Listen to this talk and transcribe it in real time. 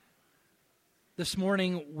This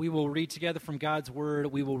morning, we will read together from God's Word.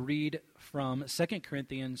 We will read from 2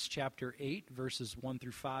 Corinthians chapter 8, verses 1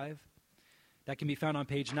 through 5. That can be found on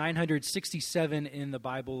page 967 in the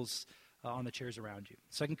Bibles on the chairs around you.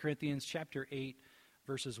 2 Corinthians chapter 8,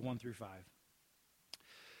 verses 1 through 5.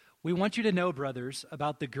 We want you to know, brothers,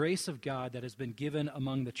 about the grace of God that has been given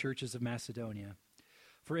among the churches of Macedonia.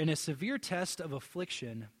 For in a severe test of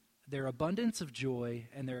affliction, their abundance of joy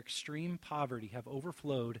and their extreme poverty have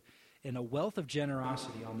overflowed in a wealth of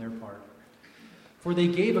generosity on their part. For they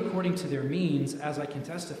gave according to their means, as I can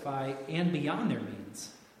testify, and beyond their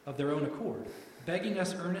means, of their own accord, begging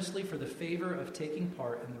us earnestly for the favor of taking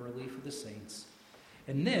part in the relief of the saints.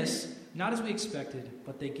 And this, not as we expected,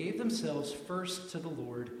 but they gave themselves first to the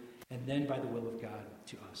Lord, and then by the will of God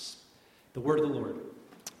to us. The word of the Lord.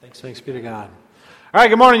 Thanks be to God. All right,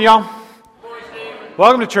 good morning, y'all.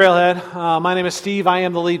 Welcome to Trailhead. My name is Steve. I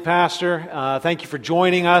am the lead pastor. Thank you for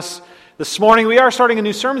joining us this morning. We are starting a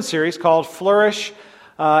new sermon series called Flourish,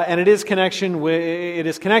 and it is connected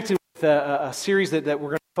with a series that we're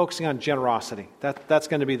going to be focusing on generosity. That's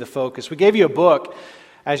going to be the focus. We gave you a book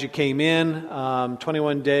as you came in,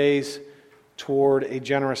 21 Days Toward a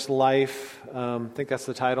Generous Life. I think that's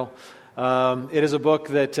the title. It is a book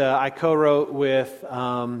that I co-wrote with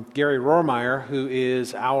Gary Rohrmeyer, who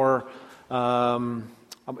is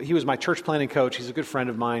he was my church planning coach. He's a good friend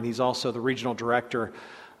of mine. He's also the regional director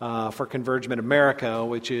for Convergement America,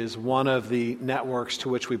 which is one of the networks to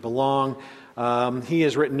which we belong. He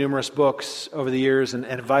has written numerous books over the years and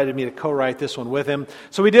invited me to co-write this one with him.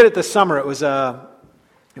 So we did it this summer. It was a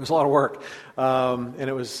lot of work, and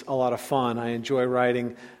it was a lot of fun. I enjoy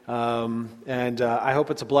writing, and I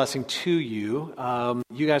hope it's a blessing to you.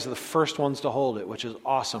 You guys are the first ones to hold it, which is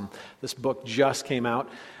awesome. This book just came out.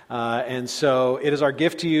 And so it is our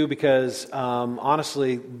gift to you because,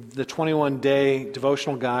 honestly, the 21-day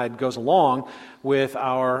devotional guide goes along with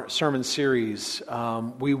our sermon series.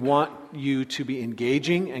 We want you to be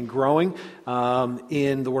engaging and growing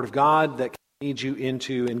in the Word of God that can lead you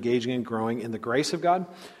into engaging and growing in the grace of God,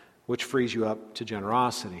 which frees you up to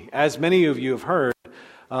generosity. As many of you have heard,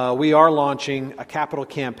 we are launching a capital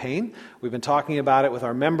campaign. We've been talking about it with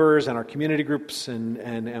our members and our community groups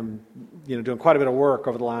and doing quite a bit of work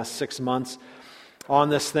over the last 6 months on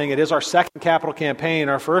this thing. It is our second capital campaign.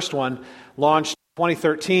 Our first one launched in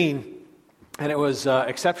 2013, and it was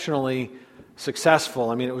exceptionally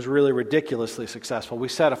successful. I mean, it was really ridiculously successful. We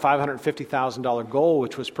set a $550,000 goal,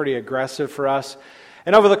 which was pretty aggressive for us.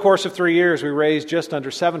 And over the course of 3 years, we raised just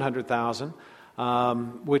under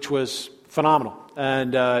 $700,000, which was phenomenal,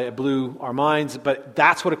 and it blew our minds, but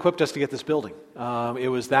that's what equipped us to get this building. It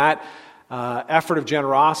was that effort of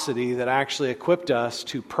generosity that actually equipped us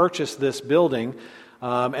to purchase this building,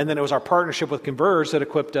 and then it was our partnership with Converge that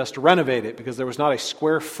equipped us to renovate it, because there was not a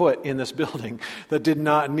square foot in this building that did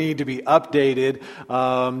not need to be updated,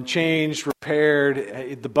 changed,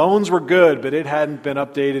 repaired. The bones were good, but it hadn't been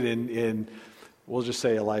updated in we'll just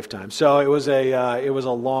say a lifetime. So it was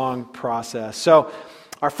a long process. So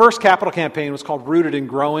our first capital campaign was called Rooted in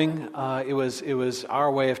Growing. It was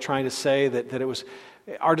our way of trying to say that it was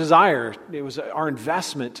our desire, it was our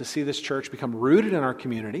investment to see this church become rooted in our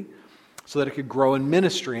community so that it could grow in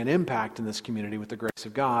ministry and impact in this community with the grace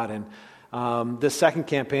of God. And this second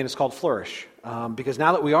campaign is called Flourish, because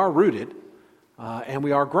now that we are rooted and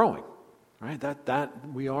we are growing, right?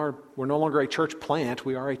 We're no longer a church plant,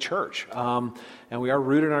 we are a church. And we are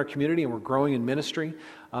rooted in our community and we're growing in ministry.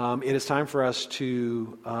 It is time for us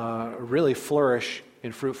to really flourish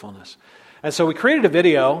in fruitfulness. And so we created a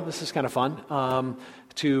video, this is kind of fun,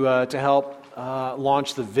 to help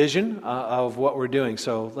launch the vision of what we're doing.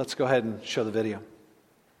 So let's go ahead and show the video.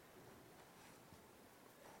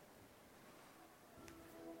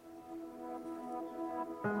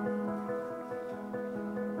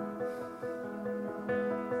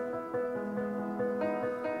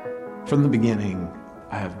 From the beginning,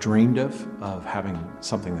 I have dreamed of having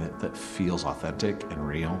something that feels authentic and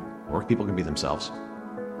real, where people can be themselves.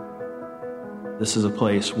 This is a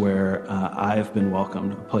place where I've been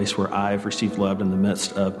welcomed, a place where I've received love in the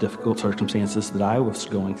midst of difficult circumstances that I was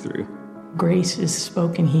going through. Grace is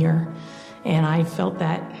spoken here, and I felt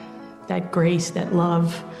that grace, that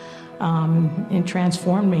love, it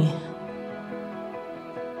transformed me.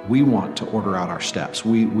 We want to order out our steps.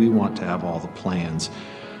 We want to have all the plans,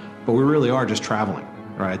 but we really are just traveling,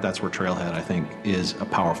 right? That's where Trailhead, I think, is a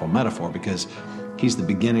powerful metaphor, because he's the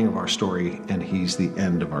beginning of our story and he's the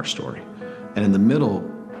end of our story. And in the middle,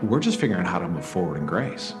 we're just figuring out how to move forward in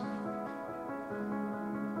grace.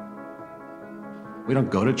 We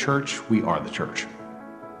don't go to church, we are the church.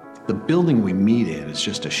 The building we meet in is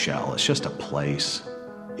just a shell, it's just a place.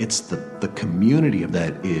 It's the community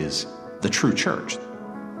that is the true church.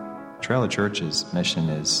 Trailhead Church's mission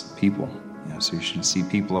is people. So you should see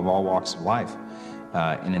people of all walks of life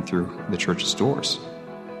in and through the church's doors.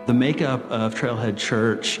 The makeup of Trailhead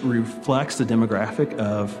Church reflects the demographic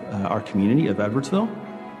of our community of Edwardsville.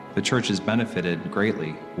 The church has benefited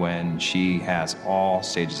greatly when she has all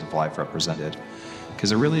stages of life represented,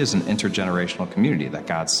 because it really is an intergenerational community that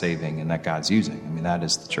God's saving and that God's using. I mean, that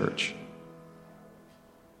is the church.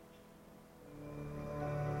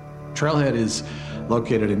 Trailhead is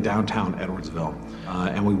located in downtown Edwardsville,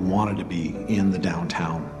 and we wanted to be in the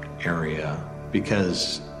downtown area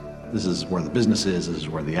because this is where the business is, this is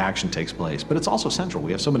where the action takes place, but it's also central.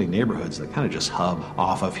 We have so many neighborhoods that kind of just hub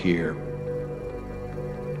off of here.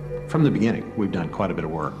 From the beginning, we've done quite a bit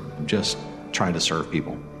of work just trying to serve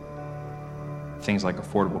people. Things like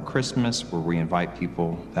Affordable Christmas, where we invite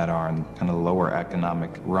people that are in kind of the lower economic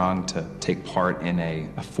rung to take part in a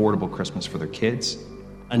affordable Christmas for their kids.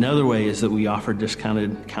 Another way is that we offer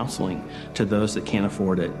discounted counseling to those that can't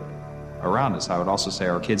afford it. Around us, I would also say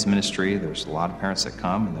our kids ministry, there's a lot of parents that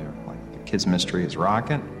come and they're like, the kids ministry is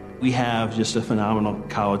rocking. We have just a phenomenal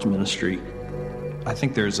college ministry. I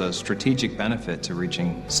think there's a strategic benefit to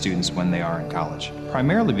reaching students when they are in college,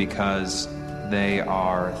 primarily because they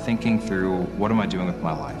are thinking through, what am I doing with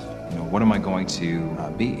my life? What am I going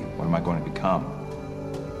to be? What am I going to become?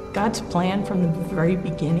 God's plan from the very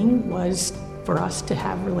beginning was for us to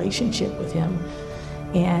have a relationship with Him,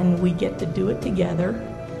 and we get to do it together.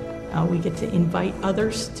 We get to invite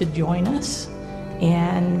others to join us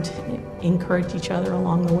and encourage each other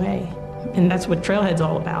along the way. And that's what Trailhead's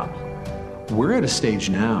all about. We're at a stage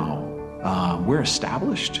now, we're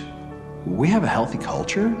established, we have a healthy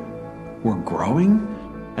culture, we're growing.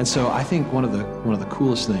 And so I think one of the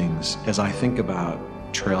coolest things as I think about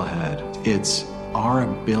Trailhead, it's our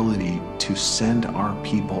ability to send our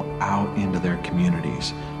people out into their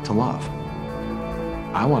communities to love.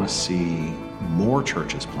 I want to see more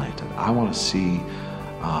churches planted. I want to see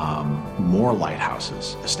more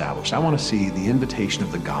lighthouses established. I want to see the invitation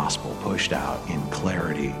of the gospel pushed out in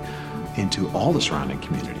clarity into all the surrounding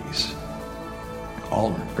communities.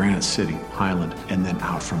 Alton, Granite City, Highland, and then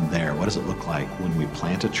out from there. What does it look like when we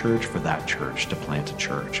plant a church for that church to plant a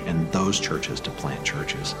church and those churches to plant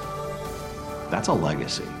churches? That's a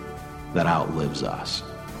legacy that outlives us.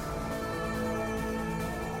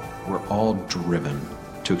 We're all driven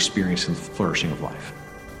to experiencing the flourishing of life.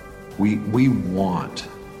 We want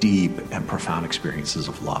deep and profound experiences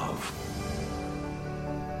of love.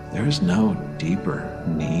 There is no deeper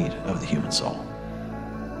need of the human soul.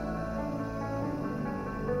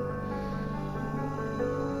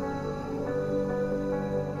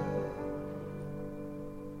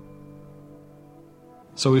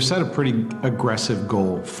 So we've set a pretty aggressive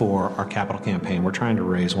goal for our capital campaign. We're trying to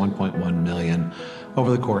raise $1.1 million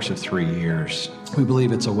over the course of 3 years. We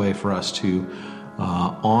believe it's a way for us to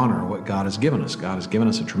honor what God has given us. God has given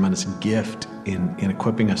us a tremendous gift in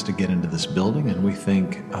equipping us to get into this building, and we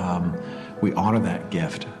think we honor that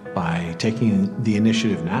gift by taking the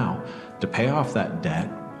initiative now to pay off that debt,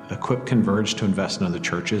 equip Converge to invest in other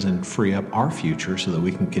churches, and free up our future so that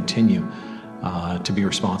we can continue to be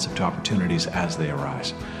responsive to opportunities as they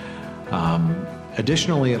arise.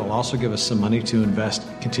 Additionally, it'll also give us some money to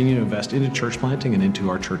continue to invest into church planting and into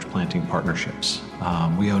our church planting partnerships.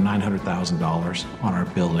 We owe $900,000 on our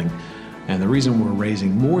building, and the reason we're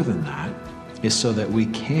raising more than that is so that we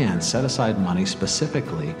can set aside money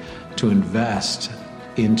specifically to invest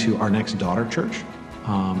into our next daughter church,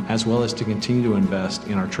 as well as to continue to invest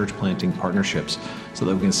in our church planting partnerships so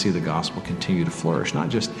that we can see the gospel continue to flourish, not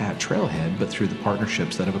just at Trailhead, but through the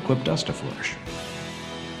partnerships that have equipped us to flourish.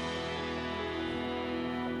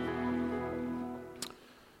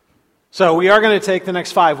 So we are going to take the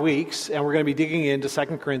next 5 weeks, and we're going to be digging into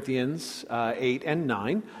 2 Corinthians 8 and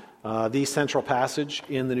 9, the central passage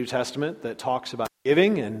in the New Testament that talks about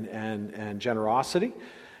giving and generosity.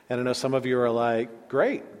 And I know some of you are like,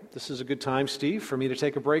 great, this is a good time, Steve, for me to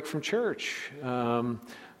take a break from church.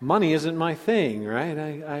 Money isn't my thing,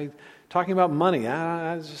 right? Talking about money,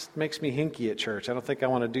 it just makes me hinky at church. I don't think I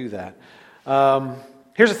want to do that.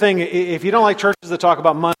 Here's the thing, if you don't like churches that talk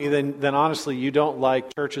about money, then honestly, you don't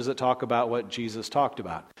like churches that talk about what Jesus talked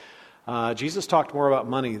about. Jesus talked more about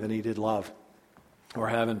money than he did love, or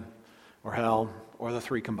heaven, or hell, or the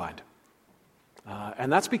three combined.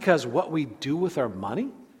 And that's because what we do with our money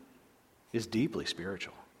is deeply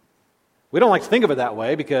spiritual. We don't like to think of it that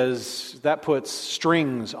way because that puts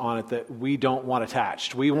strings on it that we don't want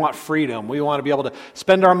attached. We want freedom. We want to be able to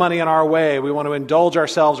spend our money in our way. We want to indulge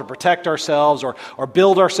ourselves or protect ourselves or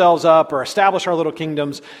build ourselves up or establish our little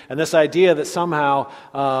kingdoms. And this idea that somehow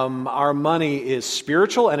our money is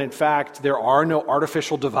spiritual, and in fact, there are no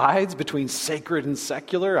artificial divides between sacred and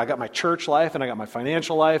secular. I got my church life and I got my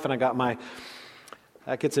financial life and I got my...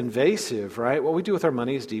 That gets invasive, right? What we do with our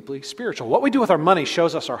money is deeply spiritual. What we do with our money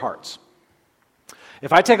shows us our hearts.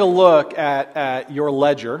 If I take a look at your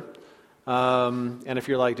ledger, and if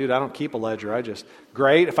you're like, dude, I don't keep a ledger,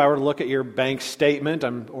 great. If I were to look at your bank statement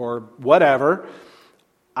or whatever,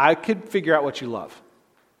 I could figure out what you love.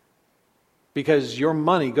 Because your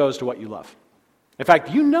money goes to what you love. In fact,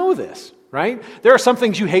 you know this, right? There are some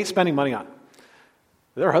things you hate spending money on.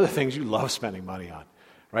 There are other things you love spending money on,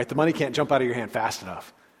 right? The money can't jump out of your hand fast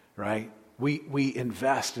enough, right? We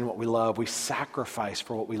invest in what we love. We sacrifice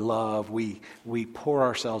for what we love. We pour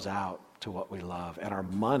ourselves out to what we love. And our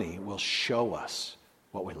money will show us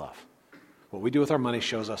what we love. What we do with our money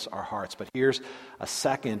shows us our hearts. But here's a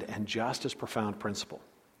second and just as profound principle.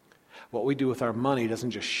 What we do with our money doesn't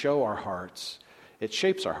just show our hearts, it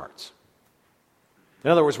shapes our hearts. In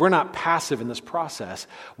other words, we're not passive in this process.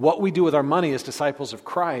 What we do with our money as disciples of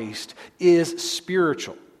Christ is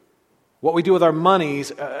spiritual. What we do with our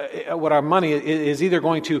monies, is either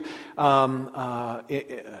going to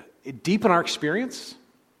deepen our experience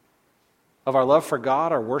of our love for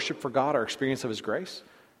God, our worship for God, our experience of His grace,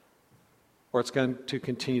 or it's going to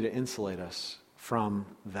continue to insulate us from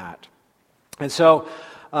that. And so,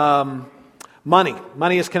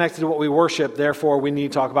 money is connected to what we worship. Therefore, we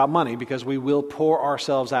need to talk about money because we will pour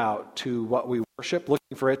ourselves out to what we worship,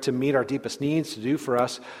 looking for it to meet our deepest needs, to do for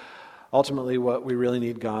us ultimately what we really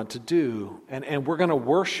need God to do. And we're going to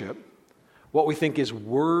worship what we think is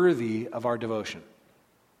worthy of our devotion.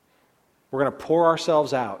 We're going to pour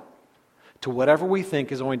ourselves out to whatever we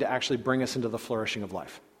think is going to actually bring us into the flourishing of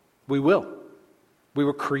life. We will. We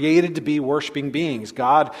were created to be worshiping beings.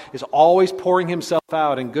 God is always pouring Himself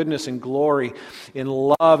out in goodness and glory, in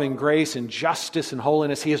love and grace and justice and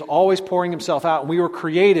holiness. He is always pouring Himself out, and we were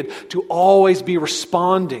created to always be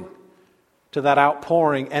responding to that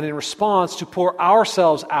outpouring, and in response to pour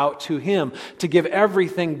ourselves out to Him, to give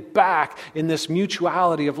everything back in this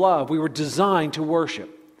mutuality of love. We were designed to worship.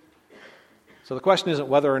 So the question isn't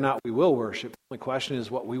whether or not we will worship. The question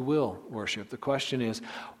is what we will worship. The question is,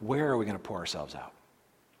 where are we going to pour ourselves out?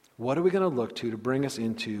 What are we going to look to bring us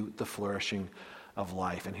into the flourishing of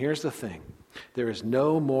life? And here's the thing. There is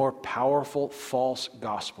no more powerful false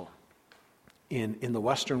gospel in the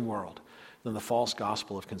Western world than the false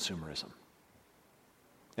gospel of consumerism.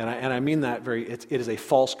 And I mean that it is a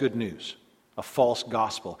false good news, a false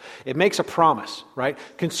gospel. It makes a promise, right?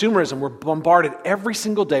 Consumerism, we're bombarded every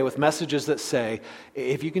single day with messages that say,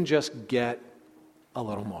 if you can just get a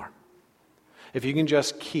little more, if you can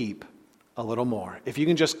just keep a little more, if you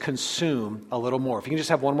can just consume a little more, if you can just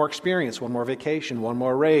have one more experience, one more vacation, one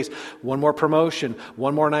more raise, one more promotion,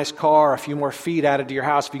 one more nice car, a few more feet added to your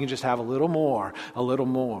house, if you can just have a little more,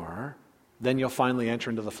 then you'll finally enter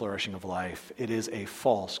into the flourishing of life. It is a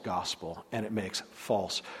false gospel, and it makes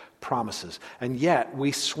false promises. And yet,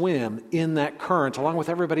 we swim in that current along with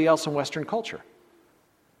everybody else in Western culture.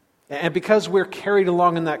 And because we're carried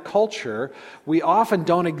along in that culture, we often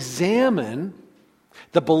don't examine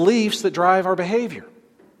the beliefs that drive our behavior.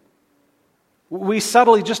 We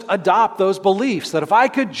subtly just adopt those beliefs that if I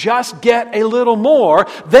could just get a little more,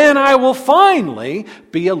 then I will finally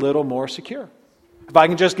be a little more secure. If I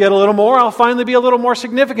can just get a little more, I'll finally be a little more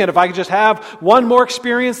significant. If I can just have one more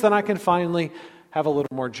experience, then I can finally have a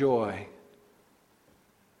little more joy.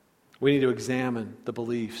 We need to examine the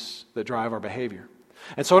beliefs that drive our behavior.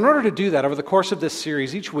 And so in order to do that, over the course of this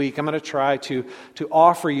series, each week, I'm going to try to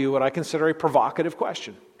offer you what I consider a provocative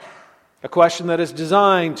question. A question that is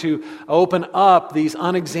designed to open up these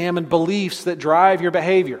unexamined beliefs that drive your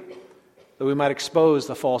behavior, that we might expose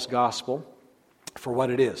the false gospel for what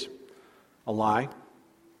it is, a lie,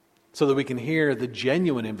 so that we can hear the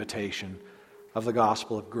genuine invitation of the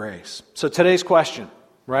gospel of grace. So today's question,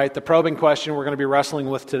 right, the probing question we're going to be wrestling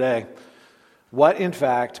with today, what in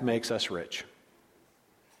fact makes us rich?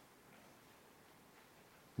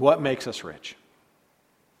 What makes us rich?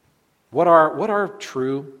 What are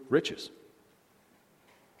true riches?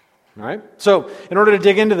 All right? So, in order to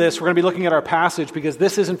dig into this, we're going to be looking at our passage because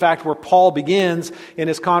this is, in fact, where Paul begins in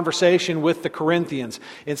his conversation with the Corinthians.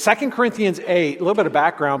 In 2 Corinthians 8, a little bit of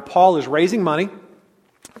background, Paul is raising money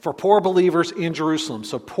for poor believers in Jerusalem.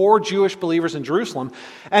 So, poor Jewish believers in Jerusalem.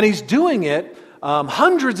 And he's doing it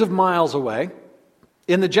hundreds of miles away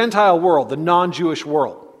in the Gentile world, the non-Jewish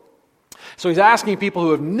world. So he's asking people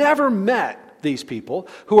who have never met these people,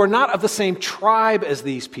 who are not of the same tribe as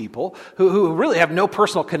these people, who really have no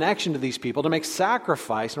personal connection to these people, to make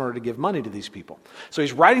sacrifice in order to give money to these people. So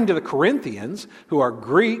he's writing to the Corinthians, who are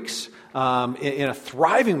Greeks in a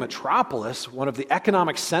thriving metropolis, one of the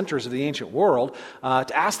economic centers of the ancient world,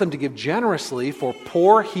 to ask them to give generously for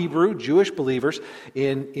poor Hebrew Jewish believers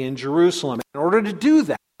in Jerusalem. In order to do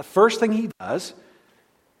that, the first thing he does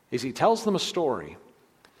is he tells them a story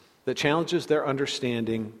that challenges their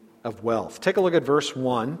understanding of wealth. Take a look at verse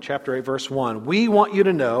 1, chapter 8, verse 1. We want you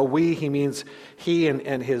to know, he means he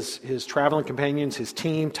and his traveling companions, his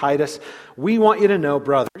team, Titus. We want you to know,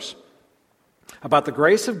 brothers, about the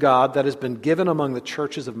grace of God that has been given among the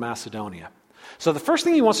churches of Macedonia. So the first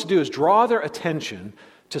thing he wants to do is draw their attention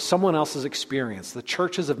to someone else's experience, the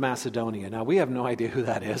churches of Macedonia. Now, we have no idea who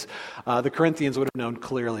that is. The Corinthians would have known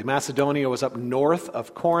clearly. Macedonia was up north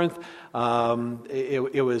of Corinth.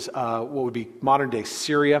 It was what would be modern-day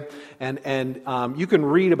Syria. And you can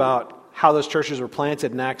read about how those churches were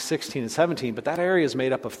planted in Acts 16 and 17, but that area is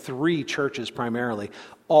made up of 3 churches primarily,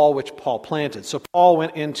 all which Paul planted. So Paul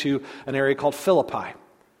went into an area called Philippi.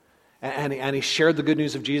 And he shared the good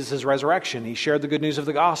news of Jesus' resurrection. He shared the good news of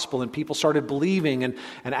the gospel, and people started believing. And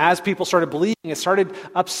as people started believing, it started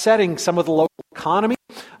upsetting some of the local economy,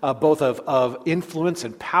 both of influence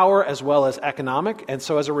and power as well as economic. And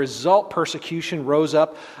so as a result, persecution rose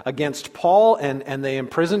up against Paul, and they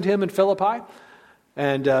imprisoned him in Philippi.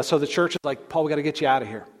 And so the church is like, Paul, we got to get you out of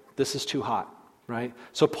here. This is too hot. Right?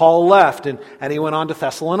 So Paul left, and he went on to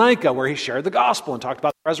Thessalonica, where he shared the gospel and talked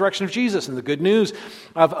about the resurrection of Jesus and the good news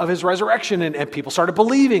of his resurrection, and people started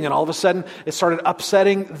believing, and all of a sudden it started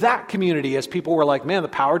upsetting that community as people were like, man, the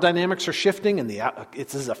power dynamics are shifting, and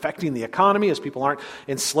this is affecting the economy as people aren't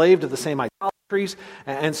enslaved to the same idolatries.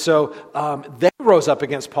 And so they rose up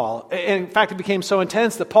against Paul. And in fact, it became so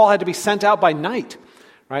intense that Paul had to be sent out by night.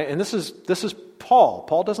 Right? And this is Paul.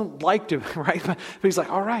 Paul doesn't like to, right? But he's like,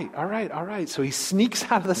 all right. So he sneaks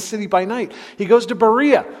out of the city by night. He goes to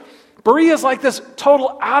Berea. Berea is like this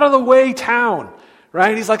total out-of-the-way town,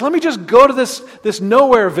 right? He's like, let me just go to this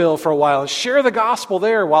nowhereville for a while and share the gospel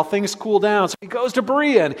there while things cool down. So he goes to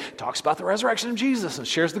Berea and talks about the resurrection of Jesus and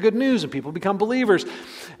shares the good news, and people become believers.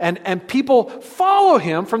 And people follow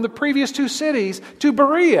him from the previous 2 cities to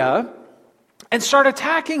Berea and start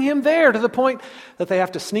attacking him there, to the point that they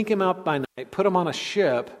have to sneak him out by night, put him on a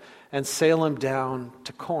ship, and sail him down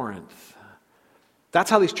to Corinth. That's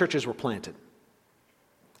how these churches were planted.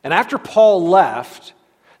 And after Paul left,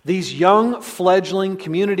 these young fledgling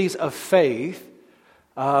communities of faith,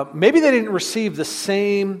 maybe they didn't receive the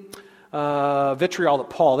same vitriol that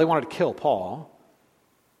Paul, they wanted to kill Paul,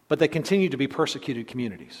 but they continued to be persecuted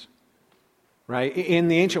communities. Right? In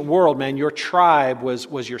the ancient world, man, your tribe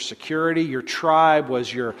was your security. Your tribe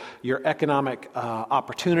was your economic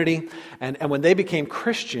opportunity. And when they became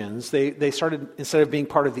Christians, they started, instead of being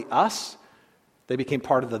part of the us, they became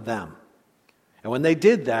part of the them. And when they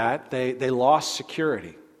did that, they lost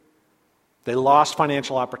security. They lost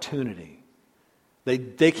financial opportunity.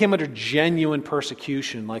 They came under genuine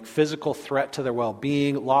persecution, like physical threat to their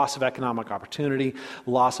well-being, loss of economic opportunity,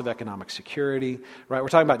 loss of economic security. Right? We're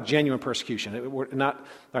talking about genuine persecution.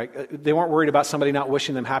 They weren't worried about somebody not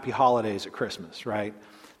wishing them happy holidays at Christmas. Right?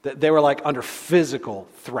 They were like under physical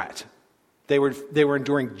threat. They were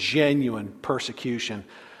enduring genuine persecution,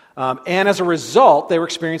 and as a result, they were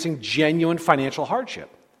experiencing genuine financial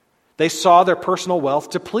hardship. They saw their personal wealth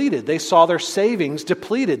depleted. They saw their savings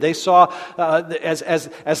depleted. They saw,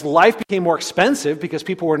 as life became more expensive because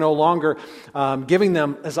people were no longer giving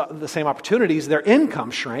them the same opportunities, their income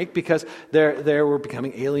shrank because they were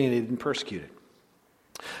becoming alienated and persecuted.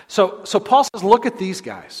 So Paul says, look at these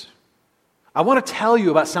guys. I want to tell you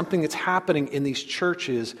about something that's happening in these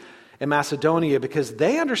churches in Macedonia because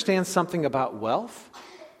they understand something about wealth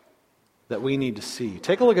that we need to see.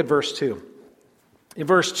 Take a look at verse 2. In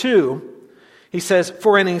verse 2, he says,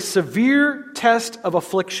 for in a severe test of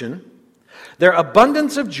affliction, their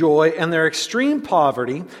abundance of joy and their extreme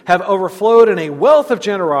poverty have overflowed in a wealth of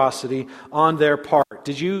generosity on their part.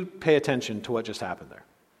 Did you pay attention to what just happened there?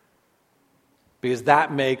 Because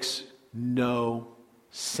that makes no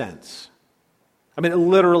sense. I mean, it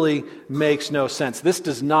literally makes no sense. This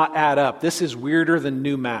does not add up. This is weirder than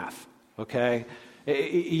new math, okay?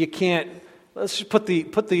 You can't... Let's just put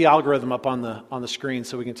the algorithm up on the screen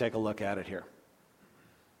so we can take a look at it here.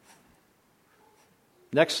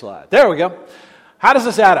 Next slide. There we go. How does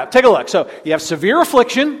this add up? Take a look. So you have severe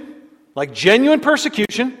affliction, like genuine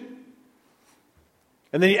persecution,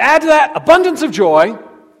 and then you add to that abundance of joy,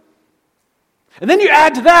 and then you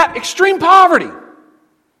add to that extreme poverty.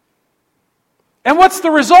 And what's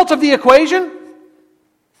the result of the equation?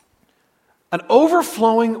 An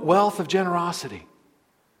overflowing wealth of generosity.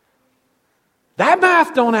 That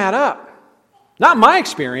math don't add up. Not in my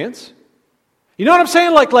experience. You know what I'm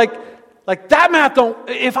saying? Like that math don't...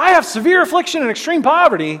 If I have severe affliction and extreme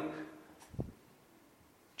poverty,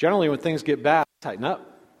 generally when things get bad, I tighten up.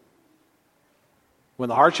 When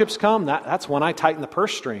the hardships come, that's when I tighten the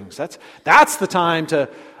purse strings. That's the time to...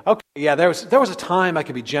 Okay, yeah, there was a time I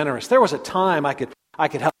could be generous. There was a time I could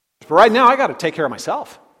help. But right now, I got to take care of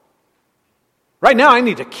myself. Right now, I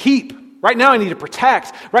need to keep. Right now, I need to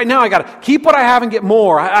protect. Right now, I got to keep what I have and get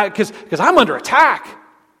more, because I'm under attack.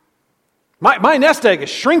 My nest egg is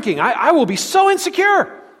shrinking. I will be so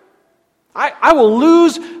insecure. I will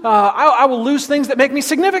lose things that make me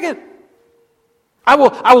significant. I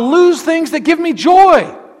will lose things that give me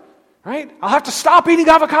joy. Right? I'll have to stop eating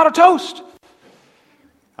avocado toast.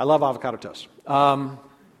 I love avocado toast. I'm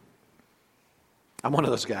one of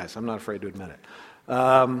those guys. I'm not afraid to admit it.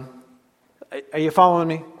 Are you following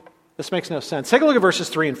me? This makes no sense. Take a look at verses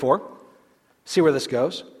 3 and 4. See where this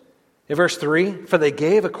goes. In verse 3, for they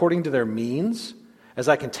gave according to their means, as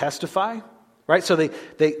I can testify. Right? So they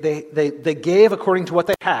gave according to what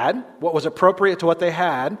they had, what was appropriate to what they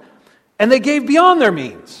had, and they gave beyond their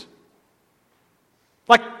means.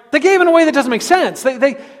 Like, they gave in a way that doesn't make sense.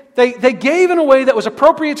 They gave in a way that was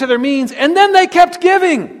appropriate to their means, and then they kept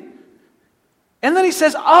giving. And then he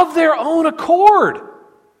says, of their own accord.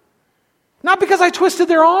 Not because I twisted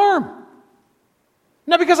their arm.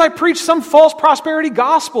 Not because I preached some false prosperity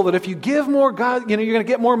gospel that if you give more, God, you're going to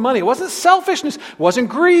get more money. It wasn't selfishness. It wasn't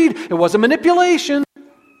greed. It wasn't manipulation.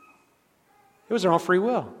 It was their own free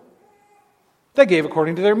will. They gave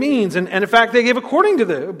according to their means. And in fact, they gave according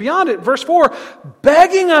to beyond it. Verse 4,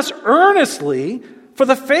 begging us earnestly for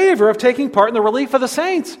the favor of taking part in the relief of the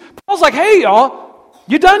saints. Paul's like, hey, y'all,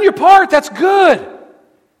 you done your part. That's good.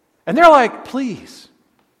 And they're like, please,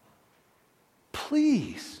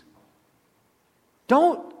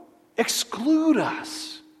 don't exclude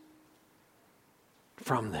us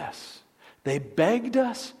from this. They begged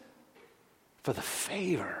us for the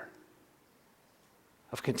favor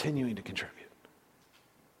of continuing to contribute.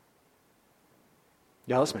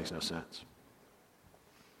 Yeah, this makes no sense.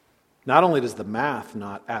 Not only does the math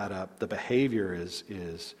not add up, the behavior is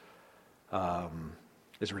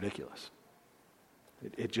ridiculous.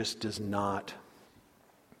 It just does not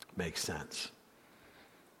make sense.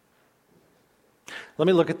 Let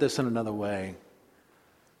me look at this in another way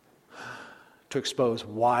to expose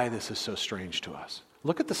why this is so strange to us.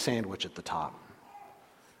 Look at the sandwich at the top.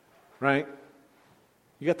 Right?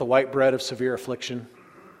 You got the white bread of severe affliction.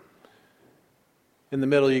 In the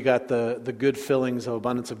middle, you got the good fillings of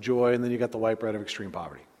abundance of joy, and then you got the white bread of extreme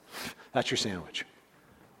poverty. That's your sandwich.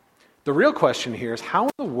 The real question here is, how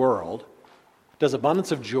in the world does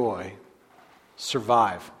abundance of joy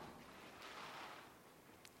survive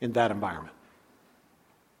in that environment?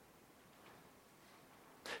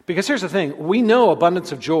 Because here's the thing, we know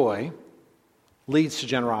abundance of joy leads to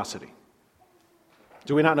generosity.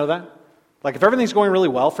 Do we not know that? Like if everything's going really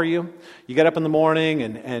well for you, you get up in the morning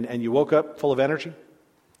and you woke up full of energy,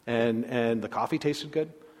 and the coffee tasted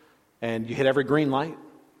good, and you hit every green light,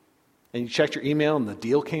 and you checked your email and the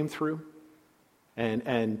deal came through,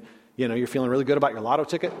 and you're feeling really good about your lotto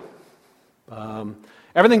ticket.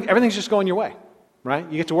 Everything's just going your way, right?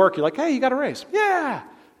 You get to work, you're like, hey, you got a raise. Yeah.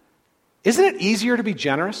 Isn't it easier to be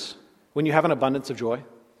generous when you have an abundance of joy?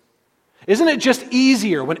 Isn't it just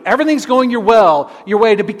easier when everything's going your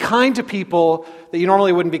way to be kind to people that you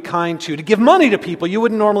normally wouldn't be kind to give money to people you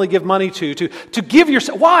wouldn't normally give money to give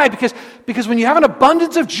yourself? Why? Because when you have an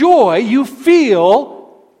abundance of joy, you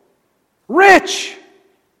feel rich.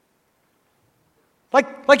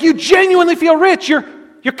 Like you genuinely feel rich. You're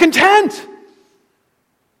content.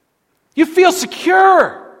 You feel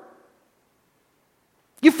secure.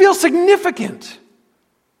 You feel significant.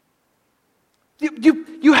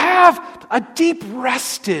 You have a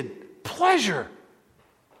deep-rested pleasure.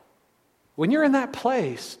 When you're in that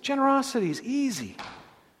place, generosity is easy.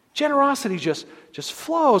 Generosity just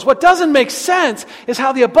flows. What doesn't make sense is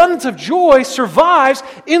how the abundance of joy survives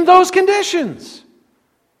in those conditions.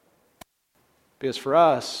 Because for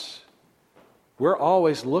us, we're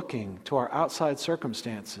always looking to our outside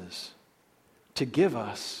circumstances to give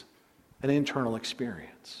us an internal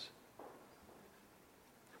experience.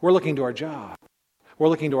 We're looking to our job. We're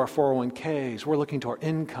looking to our 401ks. We're looking to our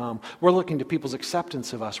income. We're looking to people's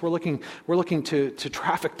acceptance of us. We're looking to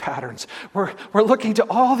traffic patterns. We're looking to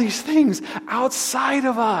all these things outside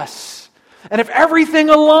of us. And if everything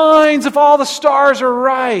aligns, if all the stars are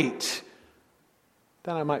right,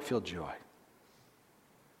 then I might feel joy.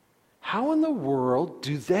 How in the world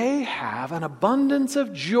do they have an abundance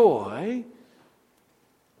of joy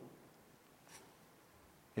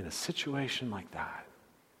in a situation like that?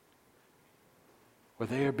 Where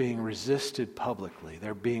they are being resisted publicly,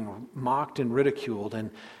 they're being mocked and ridiculed,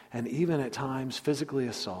 and even at times physically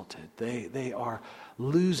assaulted. They are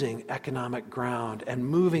losing economic ground and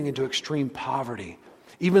moving into extreme poverty.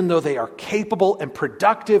 Even though they are capable and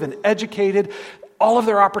productive and educated, all of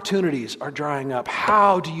their opportunities are drying up.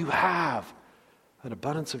 How do you have an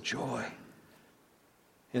abundance of joy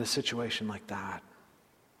in a situation like that?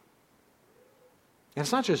 And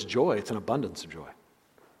it's not just joy, it's an abundance of joy.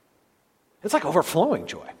 It's like overflowing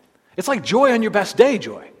joy. It's like joy on your best day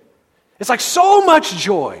joy. It's like so much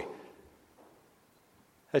joy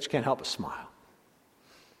that you can't help but smile.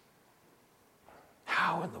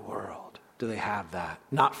 How in the world do they have that?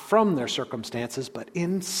 Not from their circumstances, but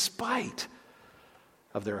in spite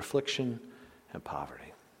of their affliction and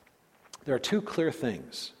poverty. There are two clear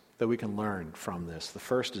things that we can learn from this. The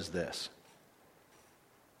first is this: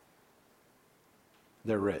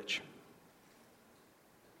 they're rich.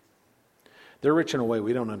 They're rich in a way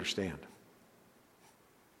we don't understand.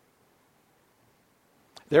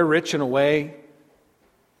 They're rich in a way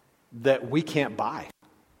that we can't buy.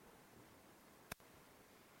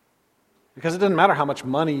 Because it doesn't matter how much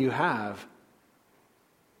money you have,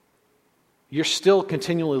 you're still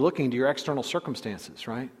continually looking to your external circumstances,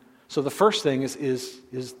 right? So the first thing is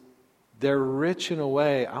they're rich in a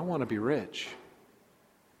way, I want to be rich.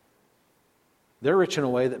 They're rich in a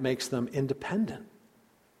way that makes them independent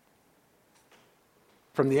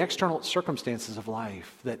from the external circumstances of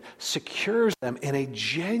life, that secures them in a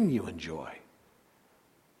genuine joy,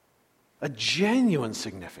 a genuine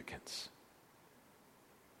significance,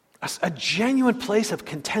 a genuine place of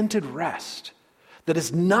contented rest that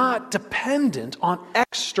is not dependent on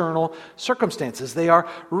external circumstances. They are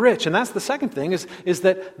rich. And that's the second thing, is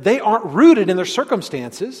that they aren't rooted in their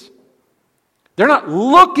circumstances. They're not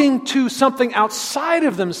looking to something outside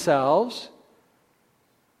of themselves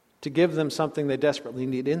to give them something they desperately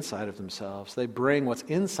need inside of themselves. They bring what's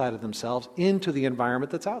inside of themselves into the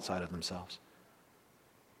environment that's outside of themselves.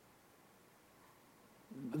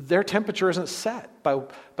 Their temperature isn't set by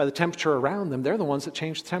the temperature around them. They're the ones that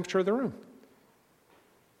change the temperature of the room.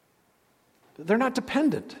 They're not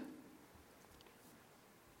dependent.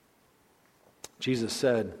 Jesus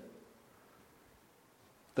said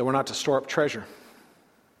that we're not to store up treasure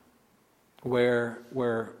where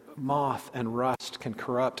moth and rust can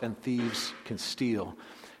corrupt and thieves can steal.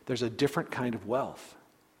 There's a different kind of wealth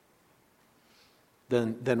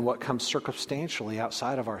than what comes circumstantially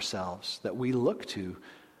outside of ourselves that we look to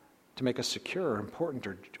make us secure or important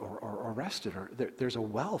or rested. There's a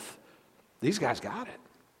wealth. These guys got it.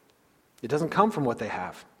 It doesn't come from what they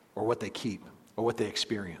have or what they keep or what they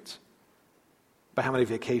experience, by how many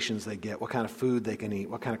vacations they get, what kind of food they can eat,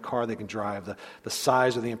 what kind of car they can drive, the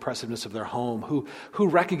size or the impressiveness of their home, who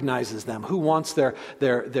recognizes them, who wants their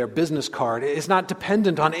business card. It's not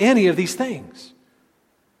dependent on any of these things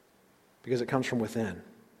because it comes from within.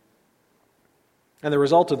 And the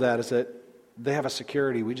result of that is that they have a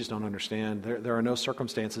security we just don't understand. There are no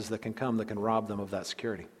circumstances that can come that can rob them of that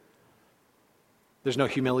security. There's no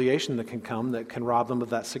humiliation that can come that can rob them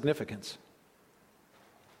of that significance.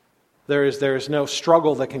 There is no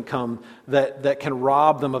struggle that can come that can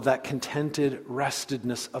rob them of that contented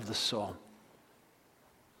restedness of the soul.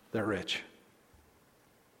 They're rich.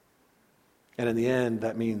 And in the end,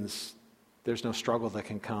 that means there's no struggle that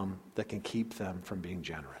can come that can keep them from being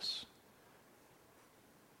generous.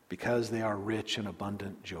 Because they are rich in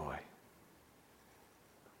abundant joy,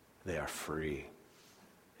 they are free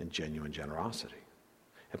in genuine generosity.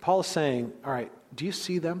 And Paul is saying, all right, do you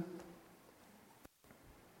see them?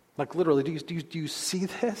 Like literally, do you see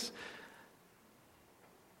this?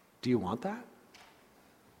 Do you want that?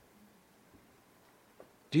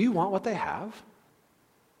 Do you want what they have?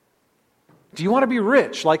 Do you want to be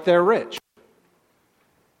rich like they're rich?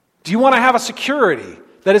 Do you want to have a security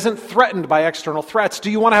that isn't threatened by external threats?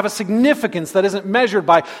 Do you want to have a significance that isn't measured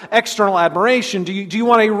by external admiration? Do you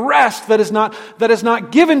want a rest that is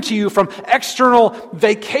not given to you from external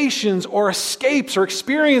vacations or escapes or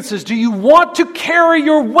experiences? Do you want to carry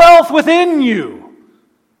your wealth within you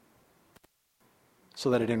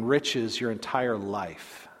so that it enriches your entire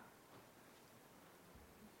life?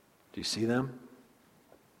 Do you see them?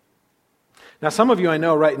 Now, some of you I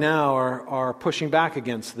know right now are pushing back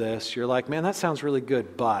against this. You're like, man, that sounds really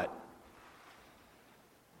good, but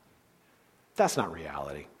that's not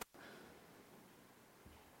reality.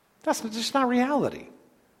 That's just not reality,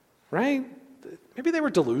 right? Maybe they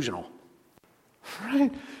were delusional,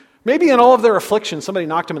 right? Maybe in all of their affliction, somebody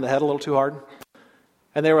knocked them in the head a little too hard.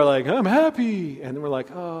 And they were like, I'm happy. And they were like,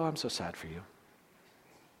 oh, I'm so sad for you.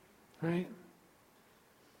 Right?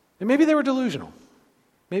 And maybe they were delusional.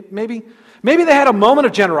 Maybe they had a moment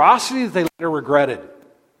of generosity that they later regretted.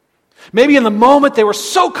 Maybe in the moment they were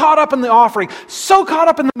so caught up in the offering, so caught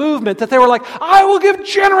up in the movement that they were like, I will give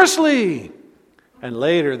generously. And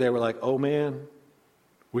later they were like, oh man,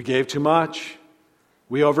 we gave too much.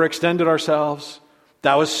 We overextended ourselves.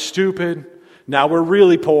 That was stupid. Now we're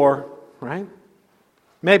really poor, right?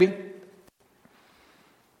 Maybe.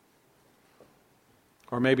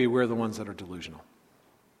 Or maybe we're the ones that are delusional.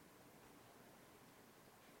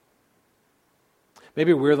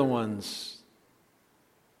 Maybe we're the ones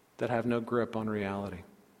that have no grip on reality.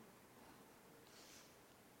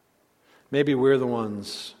 Maybe we're the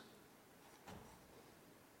ones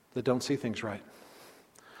that don't see things right.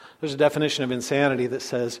 There's a definition of insanity that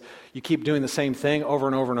says you keep doing the same thing over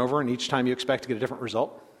and over and over, and each time you expect to get a different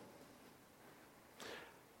result.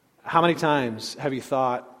 How many times have you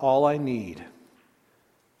thought, all I need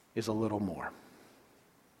is a little more?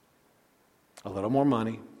 A little more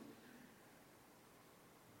money,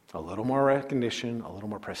 a little more recognition, a little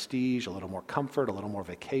more prestige, a little more comfort, a little more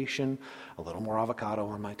vacation, a little more avocado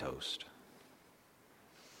on my toast.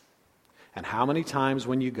 And how many times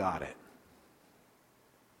when you got it,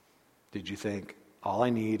 did you think, all I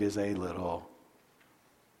need is a little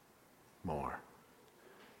more?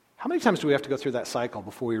 How many times do we have to go through that cycle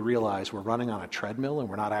before we realize we're running on a treadmill and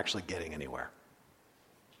we're not actually getting anywhere?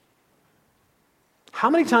 How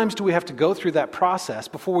many times do we have to go through that process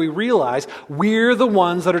before we realize we're the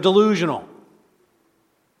ones that are delusional?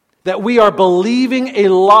 That we are believing a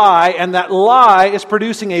lie, and that lie is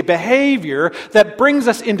producing a behavior that brings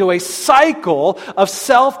us into a cycle of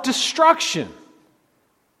self-destruction.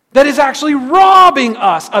 That is actually robbing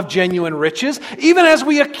us of genuine riches, even as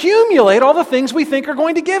we accumulate all the things we think are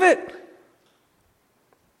going to give it.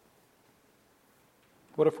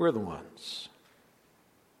 What if we're the ones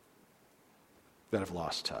that have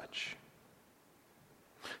lost touch?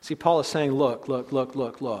 See, Paul is saying, look,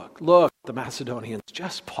 the Macedonians,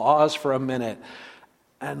 just pause for a minute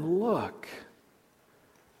and look.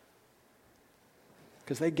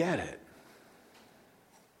 Because they get it.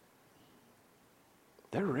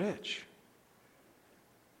 They're rich.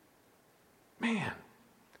 Man,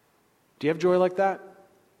 do you have joy like that?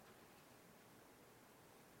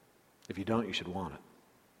 If you don't, you should want it.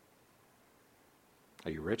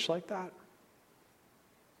 Are you rich like that?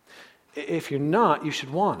 If you're not, you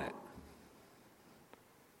should want it.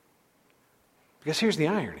 Because here's the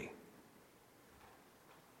irony.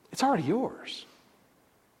 It's already yours.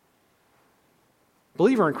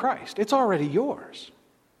 Believer in Christ, it's already yours.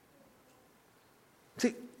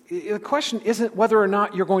 See, the question isn't whether or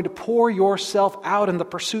not you're going to pour yourself out in the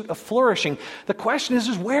pursuit of flourishing. The question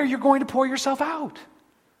is where you're going to pour yourself out.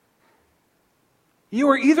 You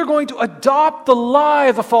are either going to adopt the lie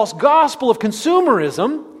of the false gospel of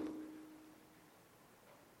consumerism,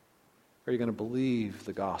 or are you going to believe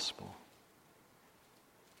the gospel?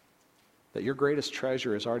 That your greatest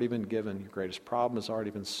treasure has already been given, your greatest problem has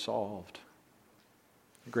already been solved,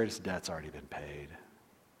 your greatest debt's already been paid.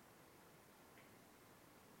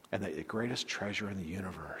 And that the greatest treasure in the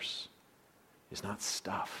universe is not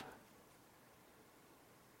stuff.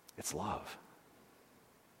 It's love.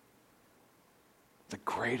 The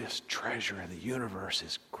greatest treasure in the universe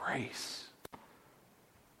is grace.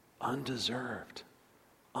 Undeserved,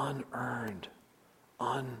 unearned,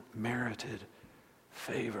 unmerited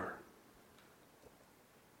favor.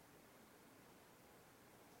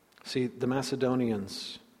 See, the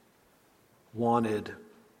Macedonians wanted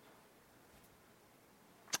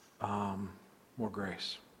more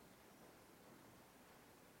grace.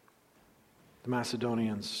 The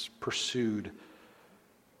Macedonians pursued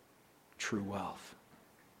true wealth.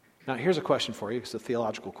 Now, here's a question for you. It's a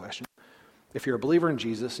theological question. If you're a believer in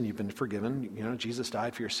Jesus and you've been forgiven, Jesus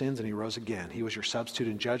died for your sins and he rose again. He was your substitute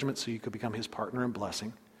in judgment so you could become his partner in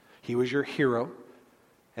blessing. He was your hero,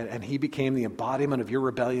 and he became the embodiment of your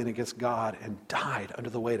rebellion against God and died under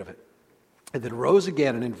the weight of it. And then rose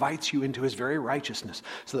again and invites you into his very righteousness,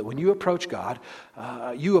 so that when you approach God,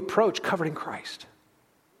 you approach covered in Christ.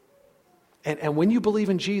 And when you believe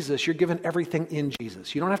in Jesus, you're given everything in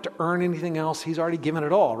Jesus. You don't have to earn anything else. He's already given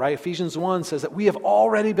it all, right? Ephesians 1 says that we have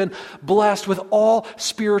already been blessed with all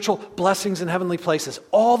spiritual blessings in heavenly places.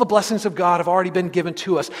 All the blessings of God have already been given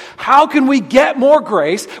to us. How can we get more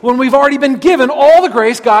grace when we've already been given all the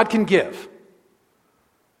grace God can give?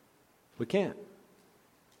 We can't.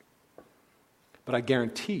 But I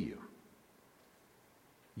guarantee you,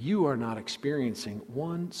 you are not experiencing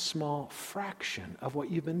one small fraction of what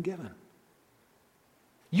you've been given.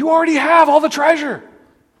 You already have all the treasure.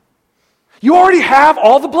 You already have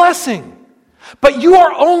all the blessing. But you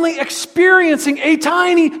are only experiencing a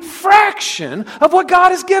tiny fraction of what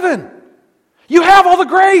God has given. You have all the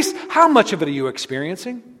grace. How much of it are you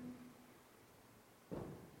experiencing?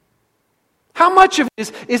 How much of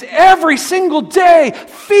it is every single day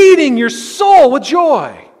feeding your soul with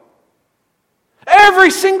joy?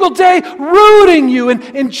 Every single day rooting you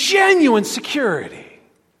in genuine security.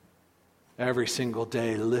 Every single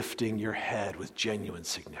day lifting your head with genuine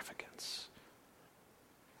significance.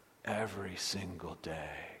 Every single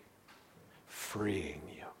day freeing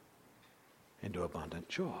you into abundant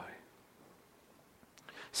joy.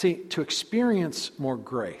 See, to experience more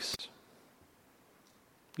grace,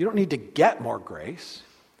 you don't need to get more grace.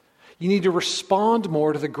 You need to respond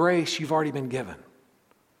more to the grace you've already been given.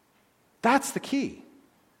 That's the key.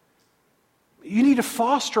 You need to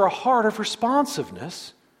foster a heart of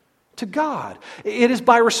responsiveness to God. It is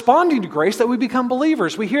by responding to grace that we become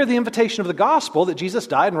believers. We hear the invitation of the gospel that Jesus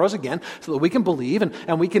died and rose again so that we can believe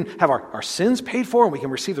and we can have our sins paid for and we can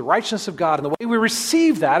receive the righteousness of God. And the way we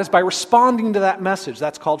receive that is by responding to that message.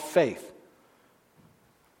 That's called faith.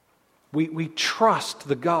 We trust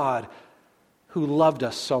the God who loved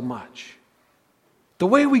us so much. The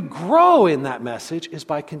way we grow in that message is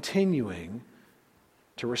by continuing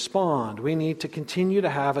to respond. We need to continue to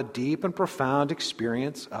have a deep and profound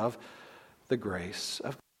experience of the grace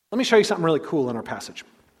of God. Let me show you something really cool in our passage,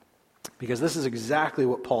 because this is exactly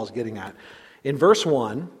what Paul's getting at. In verse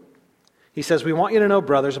 1, he says, we want you to know,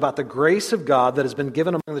 brothers, about the grace of God that has been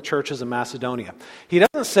given among the churches of Macedonia. He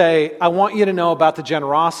doesn't say, I want you to know about the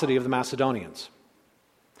generosity of the Macedonians.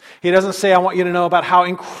 He doesn't say, I want you to know about how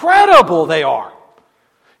incredible they are.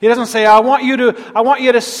 He doesn't say, I want you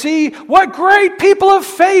to see what great people of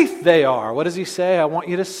faith they are. What does he say? I want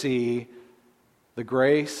you to see the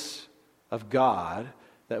grace of God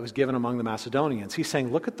that was given among the Macedonians. He's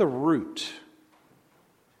saying, look at the root.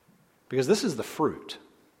 Because this is the fruit.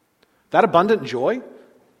 That abundant joy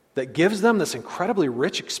that gives them this incredibly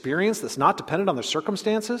rich experience that's not dependent on their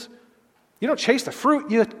circumstances. You don't chase the fruit,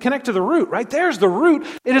 you connect to the root, right? There's the root.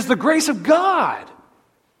 It is the grace of God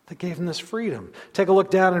that gave them this freedom. Take a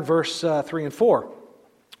look down in verse 3 and 4,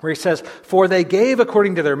 where he says, for they gave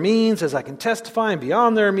according to their means, as I can testify, and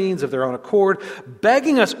beyond their means of their own accord,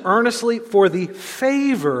 begging us earnestly for the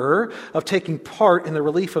favor of taking part in the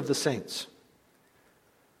relief of the saints.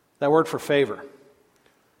 That word for favor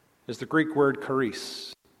is the Greek word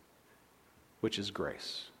charis, which is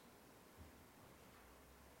grace.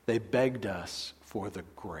 They begged us for the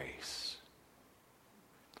grace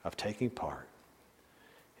of taking part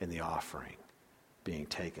in the offering being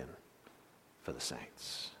taken for the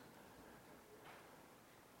saints.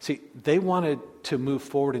 See, they wanted to move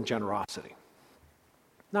forward in generosity,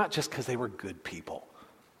 not just because they were good people.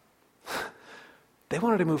 They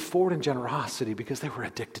wanted to move forward in generosity because they were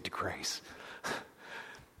addicted to grace.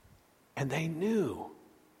 And they knew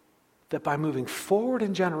that by moving forward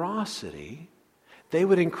in generosity, they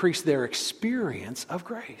would increase their experience of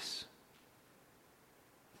grace.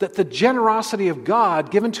 That the generosity of God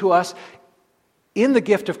given to us in the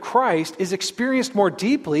gift of Christ is experienced more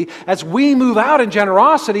deeply as we move out in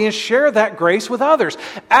generosity and share that grace with others.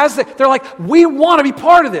 They're like, we want to be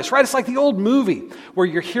part of this, right? It's like the old movie where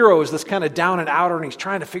your hero is this kind of down and outer and he's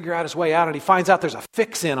trying to figure out his way out and he finds out there's a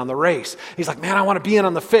fix-in on the race. He's like, man, I want to be in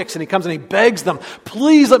on the fix. And he comes and he begs them,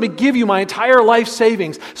 please let me give you my entire life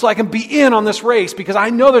savings so I can be in on this race because I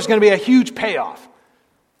know there's going to be a huge payoff.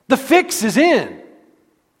 The fix is in.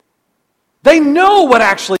 They know what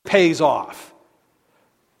actually pays off.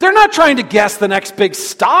 They're not trying to guess the next big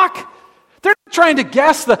stock. They're not trying to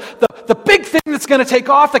guess the big thing that's going to take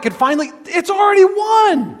off that can finally, it's already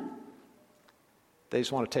won. They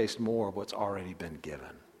just want to taste more of what's already been given.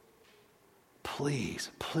 Please,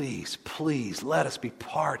 please, please, let us be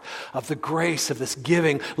part of the grace of this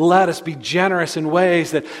giving. Let us be generous in ways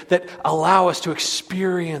that allow us to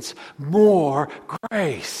experience more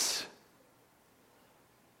grace.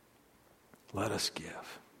 Let us give.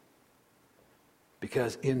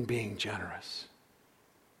 Because in being generous,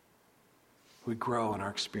 we grow in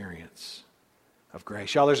our experience of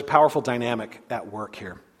grace. Y'all, there's a powerful dynamic at work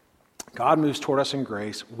here. God moves toward us in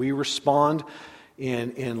grace. We respond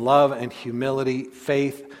in love and humility,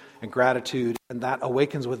 faith and gratitude, and that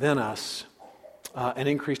awakens within us an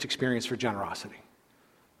increased experience for generosity.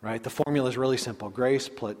 Right? The formula is really simple. Grace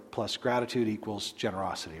plus gratitude equals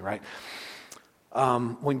generosity, right?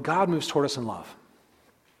 When God moves toward us in love,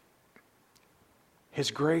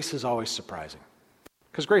 His grace is always surprising.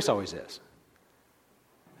 Because grace always is.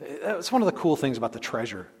 It's one of the cool things about the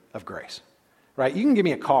treasure of grace, right? You can give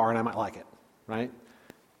me a car and I might like it, right?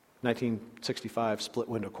 1965 split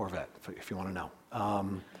window Corvette, if you want to know.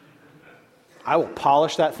 I will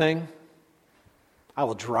polish that thing. I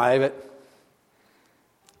will drive it.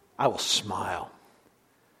 I will smile,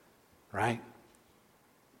 right?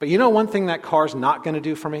 But you know one thing that car's not going to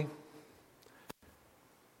do for me?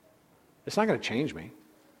 It's not going to change me.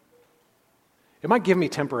 It might give me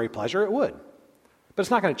temporary pleasure. It would. But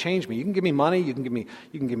it's not going to change me. You can give me money. You can give me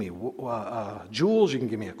jewels. You can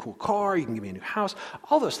give me a cool car. You can give me a new house.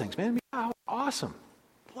 All those things, man. Oh, awesome.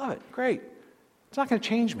 Love it. Great. It's not going to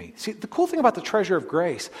change me. See, the cool thing about the treasure of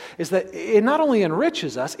grace is that it not only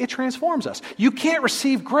enriches us, it transforms us. You can't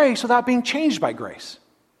receive grace without being changed by grace.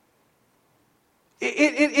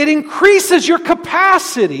 It increases your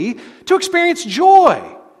capacity to experience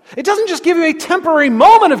joy. It doesn't just give you a temporary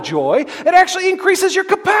moment of joy, it actually increases your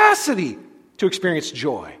capacity to experience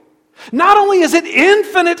joy. Not only is it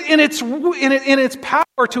infinite in its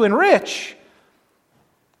power to enrich,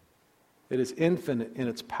 it is infinite in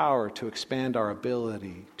its power to expand our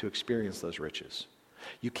ability to experience those riches.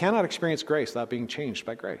 You cannot experience grace without being changed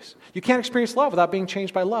by grace. You can't experience love without being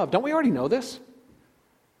changed by love. Don't we already know this?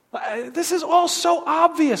 This is all so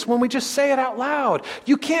obvious when we just say it out loud.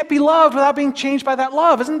 You can't be loved without being changed by that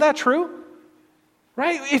love. Isn't that true?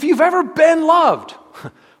 Right? If you've ever been loved,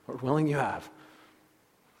 Lord willing you have,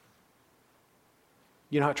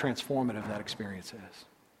 you know how transformative that experience is.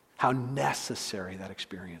 How necessary that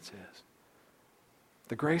experience is.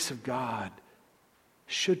 The grace of God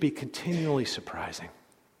should be continually surprising.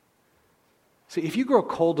 See, if you grow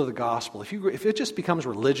cold to the gospel, if it just becomes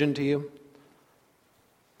religion to you,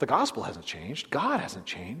 the gospel hasn't changed. God hasn't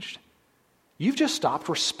changed. You've just stopped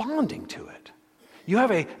responding to it. You have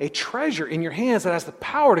a treasure in your hands that has the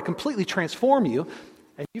power to completely transform you,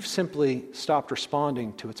 and you've simply stopped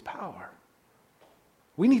responding to its power.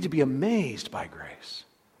 We need to be amazed by grace.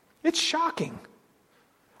 It's shocking.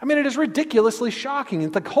 I mean, it is ridiculously shocking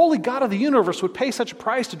that the holy God of the universe would pay such a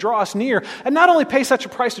price to draw us near, and not only pay such a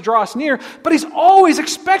price to draw us near, but He's always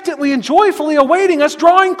expectantly and joyfully awaiting us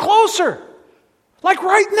drawing closer. Like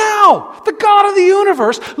right now, the God of the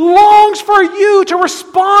universe longs for you to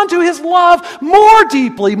respond to His love more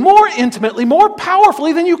deeply, more intimately, more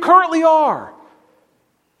powerfully than you currently are,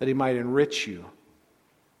 that He might enrich you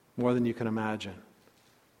more than you can imagine,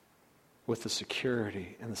 with the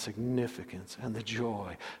security and the significance and the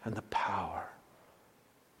joy and the power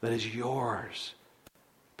that is yours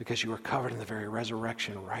because you are covered in the very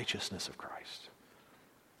resurrection righteousness of Christ.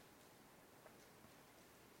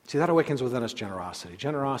 See, that awakens within us generosity.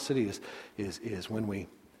 Generosity is when we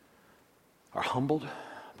are humbled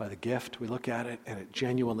by the gift. We look at it and it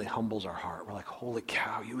genuinely humbles our heart. We're like, holy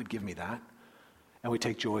cow, you would give me that? And we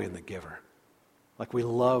take joy in the giver. Like we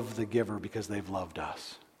love the giver because they've loved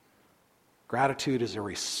us. Gratitude is a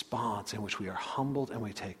response in which we are humbled and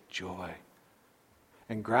we take joy.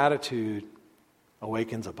 And gratitude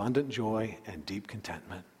awakens abundant joy and deep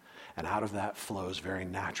contentment. And out of that flows very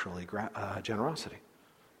naturally generosity.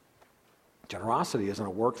 Generosity isn't a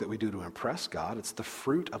work that we do to impress God. It's the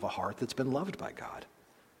fruit of a heart that's been loved by God.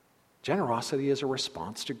 Generosity is a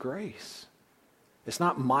response to grace. It's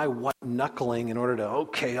not my white-knuckling in order to,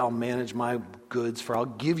 okay, I'll manage my goods I'll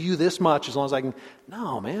give you this much as long as I can.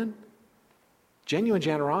 No, man. Genuine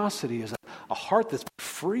generosity is a heart that's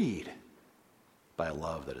freed by a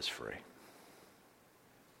love that is free.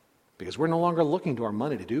 Because we're no longer looking to our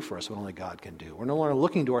money to do for us what only God can do. We're no longer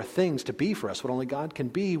looking to our things to be for us what only God can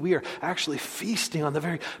be. We are actually feasting on the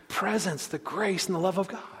very presence, the grace, and the love of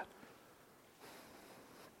God.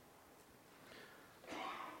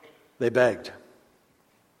 They begged.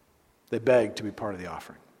 They begged to be part of the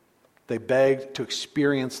offering. They begged to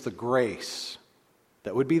experience the grace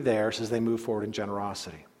that would be theirs as they move forward in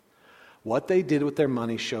generosity. What they did with their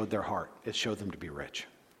money showed their heart. It showed them to be rich.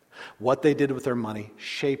 What they did with their money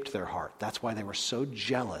shaped their heart. That's why they were so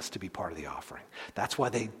jealous to be part of the offering. That's why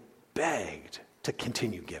they begged to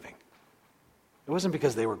continue giving. It wasn't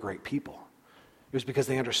because they were great people. It was because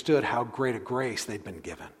they understood how great a grace they'd been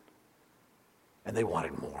given. And they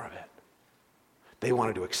wanted more of it. They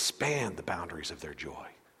wanted to expand the boundaries of their joy.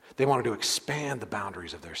 They wanted to expand the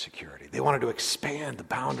boundaries of their security. They wanted to expand the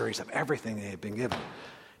boundaries of everything they had been given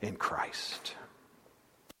in Christ.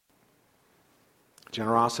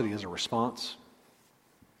 Generosity is a response,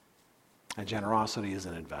 and generosity is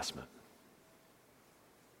an investment.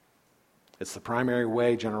 It's the primary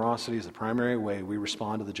way, generosity is the primary way we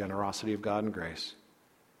respond to the generosity of God and grace.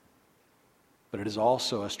 But it is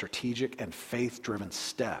also a strategic and faith-driven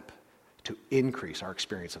step to increase our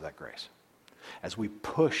experience of that grace as we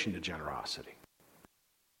push into generosity.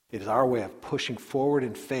 It is our way of pushing forward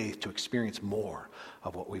in faith to experience more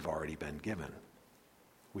of what we've already been given.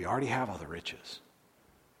 We already have all the riches.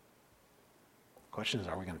 The question is,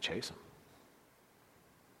 are we going to chase them?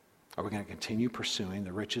 Are we going to continue pursuing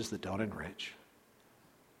the riches that don't enrich?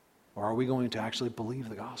 Or are we going to actually believe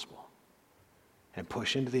the gospel and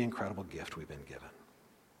push into the incredible gift we've been given?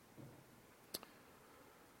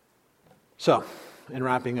 So, in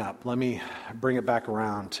wrapping up, let me bring it back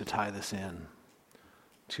around to tie this in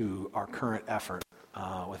to our current effort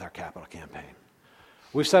with our capital campaign.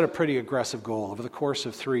 We've set a pretty aggressive goal. Over the course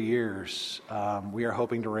of 3 years, we are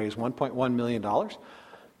hoping to raise $1.1 million,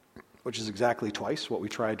 which is exactly twice what we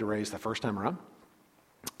tried to raise the first time around.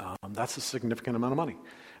 That's a significant amount of money.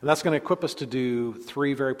 And that's going to equip us to do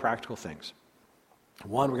 3 very practical things.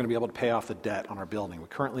 One, we're going to be able to pay off the debt on our building. We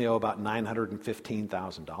currently owe about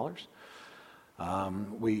 $915,000.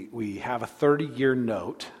 We have a 30-year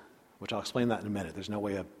note, which I'll explain that in a minute. There's no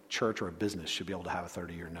way a church or a business should be able to have a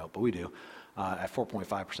 30-year note, but we do, at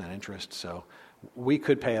 4.5% interest. So we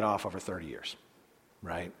could pay it off over 30 years,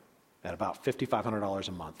 right, at about $5,500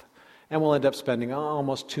 a month. And we'll end up spending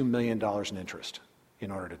almost $2 million in interest in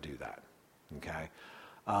order to do that, okay?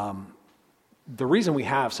 The reason we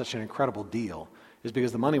have such an incredible deal is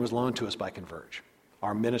because the money was loaned to us by Converge,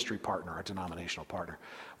 our ministry partner, our denominational partner.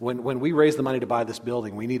 When we raised the money to buy this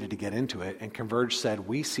building, we needed to get into it, and Converge said,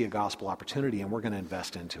 we see a gospel opportunity and we're going to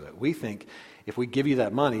invest into it. We think if we give you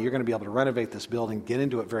that money, you're going to be able to renovate this building, get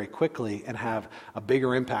into it very quickly, and have a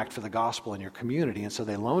bigger impact for the gospel in your community. And so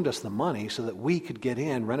they loaned us the money so that we could get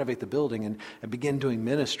in, renovate the building, and begin doing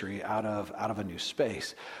ministry out of a new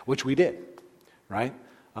space, which we did, right?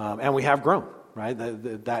 And we have grown. Right?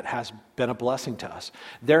 That has been a blessing to us.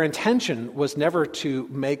 Their intention was never to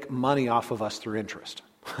make money off of us through interest.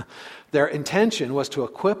 Their intention was to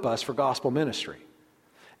equip us for gospel ministry.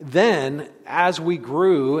 Then, as we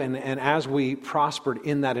grew and as we prospered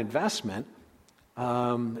in that investment,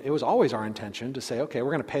 it was always our intention to say, okay,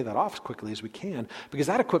 we're going to pay that off as quickly as we can, because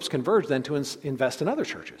that equips Converge then to invest in other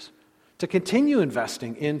churches, to continue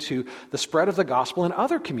investing into the spread of the gospel in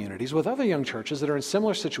other communities with other young churches that are in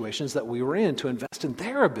similar situations that we were in, to invest in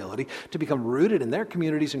their ability to become rooted in their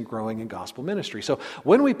communities and growing in gospel ministry. So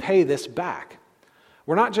when we pay this back,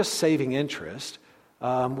 we're not just saving interest,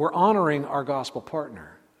 we're honoring our gospel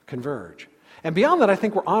partner, Converge. And beyond that, I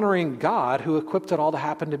think we're honoring God who equipped it all to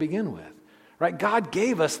happen to begin with. Right? God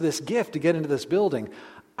gave us this gift to get into this building.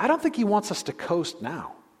 I don't think he wants us to coast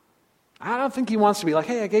now. I don't think he wants to be like,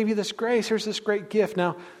 hey, I gave you this grace, here's this great gift,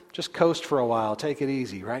 now just coast for a while, take it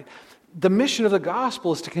easy, right? The mission of the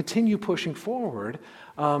gospel is to continue pushing forward,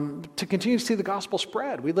 to continue to see the gospel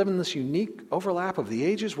spread. We live in this unique overlap of the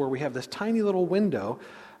ages where we have this tiny little window.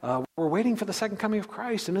 We're waiting for the second coming of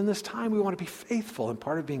Christ, and in this time we want to be faithful, and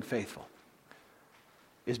part of being faithful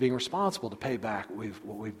is being responsible to pay back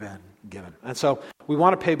what we've been given. And so we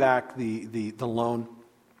want to pay back the loan.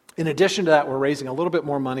 In addition to that, we're raising a little bit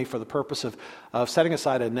more money for the purpose of setting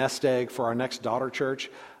aside a nest egg for our next daughter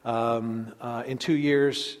church. In 2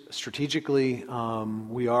 years, strategically,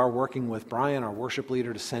 we are working with Brian, our worship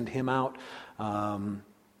leader, to send him out.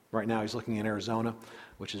 Right now he's looking in Arizona,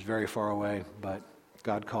 which is very far away, but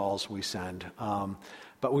God calls, we send.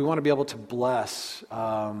 But we want to be able to bless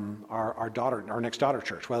our next daughter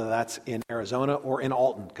church, whether that's in Arizona or in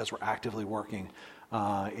Alton, because we're actively working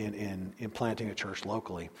in planting a church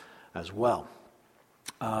locally as well.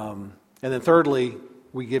 And then thirdly,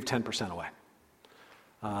 we give 10% away.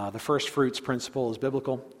 The first fruits principle is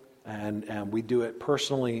biblical, and we do it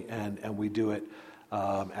personally, and we do it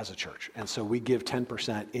as a church. And so we give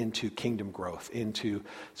 10% into kingdom growth,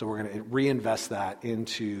 so we're going to reinvest that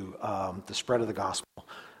into the spread of the gospel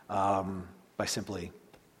by simply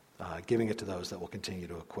giving it to those that will continue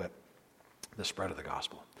to equip the spread of the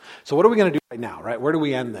gospel. So what are we going to do right now, right? Where do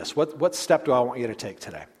we end this? What step do I want you to take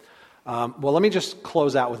today? Well, let me just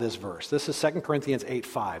close out with this verse. This is 2 Corinthians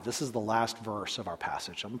 8:5. This is the last verse of our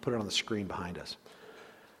passage. I'm going to put it on the screen behind us.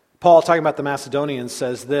 Paul, talking about the Macedonians,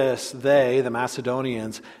 says this: they, the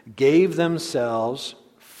Macedonians, gave themselves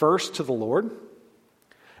first to the Lord,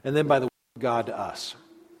 and then by the word of God to us.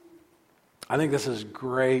 I think this is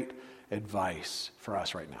great advice for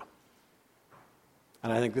us right now.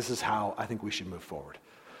 And I think this is how I think we should move forward.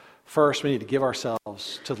 First, we need to give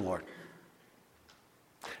ourselves to the Lord.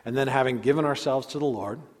 And then, having given ourselves to the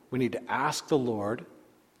Lord, we need to ask the Lord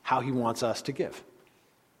how he wants us to give.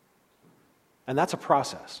 And that's a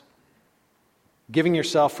process. Giving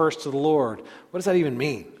yourself first to the Lord, what does that even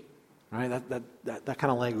mean? Right? That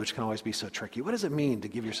kind of language can always be so tricky. What does it mean to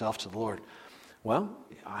give yourself to the Lord? Well,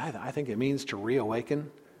 I think it means to reawaken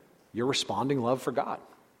your responding love for God.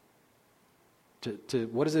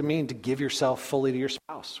 What does it mean to give yourself fully to your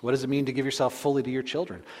spouse? What does it mean to give yourself fully to your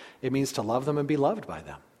children? It means to love them and be loved by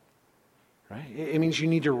them. Right? It means you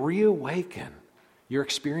need to reawaken your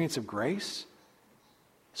experience of grace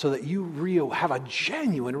so that you have a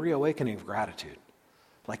genuine reawakening of gratitude.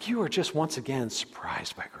 Like you are just once again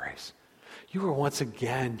surprised by grace. You are once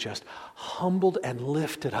again just humbled and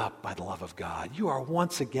lifted up by the love of God. You are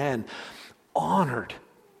once again honored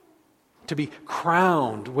to be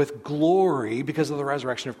crowned with glory because of the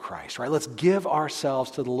resurrection of Christ, right? Let's give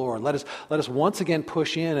ourselves to the Lord. Let us once again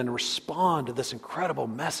push in and respond to this incredible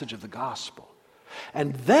message of the gospel.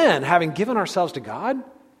 And then, having given ourselves to God,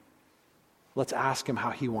 let's ask Him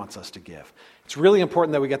how He wants us to give. It's really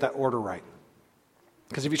important that we get that order right.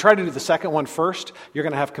 Because if you try to do the second one first, you're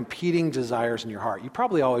going to have competing desires in your heart. You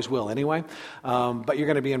probably always will anyway, but you're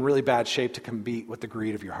going to be in really bad shape to compete with the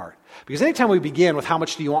greed of your heart. Because anytime we begin with how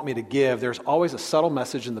much do you want me to give, there's always a subtle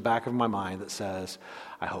message in the back of my mind that says,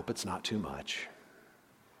 I hope it's not too much.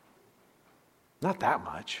 Not that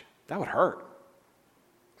much. That would hurt.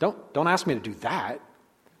 Don't ask me to do that.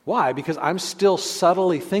 Why? Because I'm still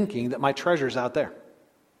subtly thinking that my treasure's out there.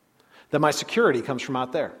 That my security comes from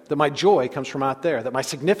out there. That my joy comes from out there. That my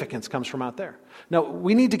significance comes from out there. No,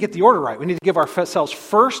 we need to get the order right. We need to give ourselves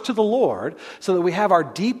first to the Lord so that we have our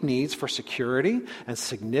deep needs for security and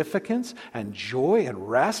significance and joy and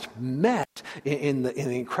rest met in the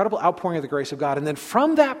incredible outpouring of the grace of God. And then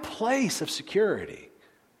from that place of security,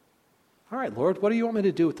 all right, Lord, what do you want me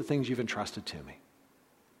to do with the things you've entrusted to me?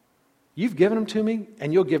 You've given them to me,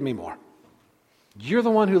 and you'll give me more. You're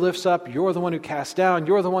the one who lifts up. You're the one who casts down.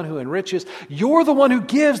 You're the one who enriches. You're the one who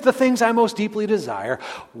gives the things I most deeply desire.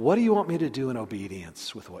 What do you want me to do in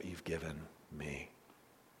obedience with what you've given me?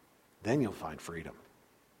 Then you'll find freedom.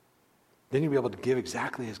 Then you'll be able to give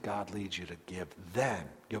exactly as God leads you to give. Then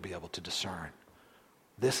you'll be able to discern.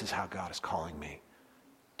 This is how God is calling me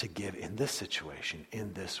to give in this situation,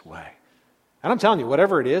 in this way. And I'm telling you,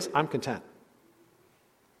 whatever it is, I'm content.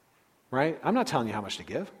 Right? I'm not telling you how much to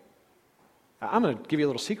give. I'm going to give you a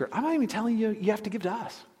little secret. I'm not even telling you you have to give to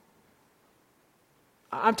us.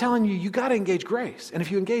 I'm telling you, you got to engage grace. And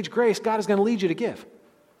if you engage grace, God is going to lead you to give.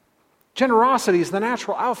 Generosity is the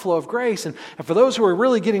natural outflow of grace. And for those who are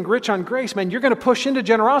really getting rich on grace, man, you're going to push into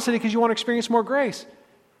generosity because you want to experience more grace.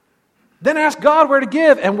 Then ask God where to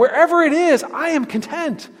give. And wherever it is, I am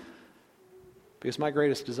content. Because my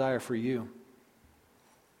greatest desire for you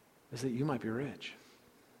is that you might be rich.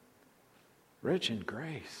 Rich in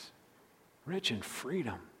grace. Rich in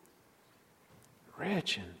freedom.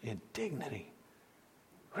 Rich in dignity.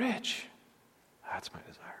 Rich. That's my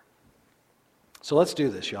desire. So let's do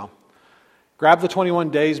this, y'all. Grab the 21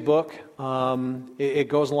 Days book. It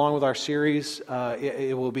goes along with our series.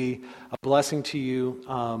 It will be a blessing to you.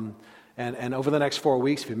 And over the next 4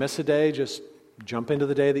 weeks, if you miss a day, just jump into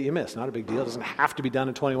the day that you missed. Not a big deal. It doesn't have to be done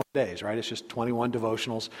in 21 days, right? It's just 21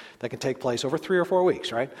 devotionals that can take place over 3 or 4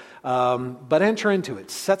 weeks, right? But enter into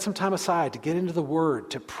it. Set some time aside to get into the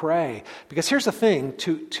Word, to pray. Because here's the thing,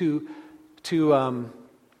 to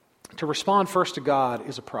respond first to God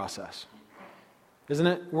is a process. Isn't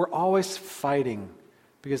it? We're always fighting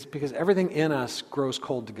because everything in us grows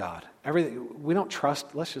cold to God. We don't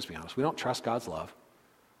trust, let's just be honest, we don't trust God's love.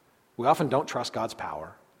 We often don't trust God's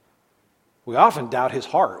power. We often doubt His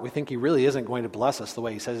heart. We think He really isn't going to bless us the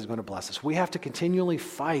way He says He's going to bless us. We have to continually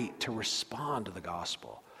fight to respond to the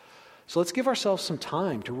gospel. So let's give ourselves some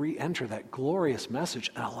time to re-enter that glorious message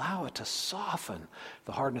and allow it to soften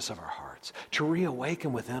the hardness of our hearts, to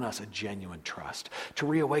reawaken within us a genuine trust, to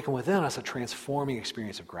reawaken within us a transforming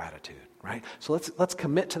experience of gratitude, right? So let's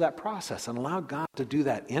commit to that process and allow God to do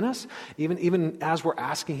that in us, even as we're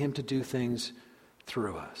asking Him to do things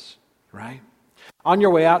through us, right? On your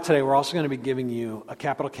way out today, we're also going to be giving you a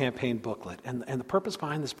capital campaign booklet. And the purpose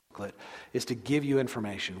behind this booklet is to give you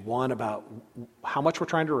information. One, about how much we're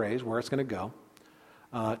trying to raise, where it's going to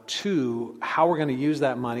go. Two, how we're going to use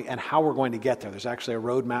that money and how we're going to get there. There's actually a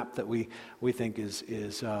roadmap that we think is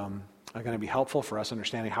going to be helpful for us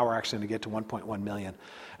understanding how we're actually going to get to 1.1 million.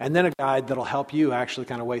 And then a guide that'll help you actually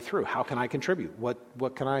kind of weigh through. How can I contribute?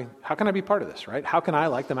 How can I be part of this, right? How can I,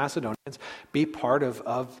 like the Macedonians, be part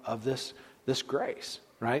of this grace,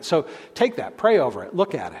 right? So take that, pray over it,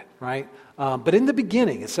 look at it, right? But in the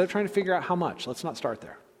beginning, instead of trying to figure out how much, let's not start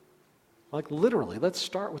there. Like literally, let's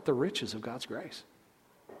start with the riches of God's grace.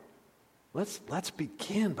 Let's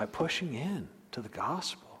begin by pushing in to the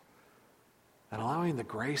gospel and allowing the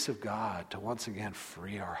grace of God to once again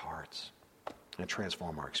free our hearts and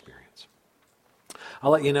transform our experience.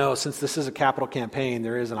 I'll let you know, since this is a capital campaign,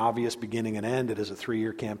 there is an obvious beginning and end. It is a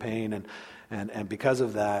 3-year campaign, and because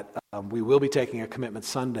of that, We will be taking a Commitment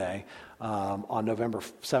Sunday on November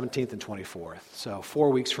 17th and 24th. So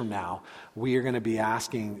 4 weeks from now, we are going to be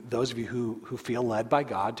asking those of you who feel led by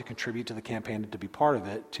God to contribute to the campaign and to be part of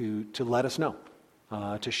it, to let us know,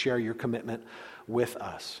 to share your commitment with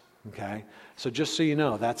us. Okay? So just so you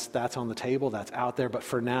know, that's on the table, that's out there. But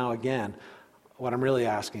for now, again, what I'm really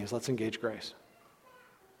asking is let's engage grace.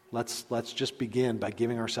 Let's just begin by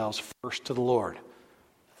giving ourselves first to the Lord,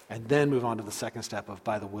 and then move on to the second step of,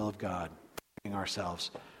 by the will of God, giving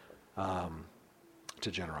ourselves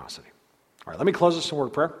to generosity. All right, let me close this in a word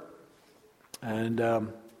of prayer. And we'll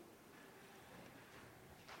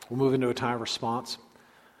move into a time of response.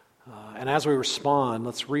 And as we respond,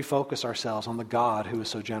 let's refocus ourselves on the God who is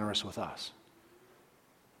so generous with us.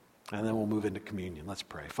 And then we'll move into communion. Let's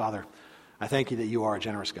pray. Father, I thank you that you are a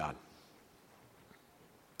generous God.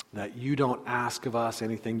 That you don't ask of us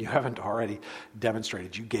anything you haven't already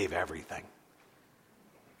demonstrated. You gave everything.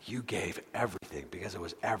 You gave everything because it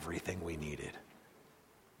was everything we needed.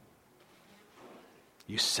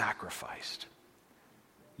 You sacrificed.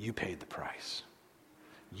 You paid the price.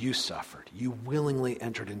 You suffered. You willingly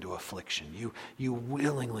entered into affliction. You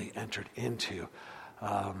willingly entered into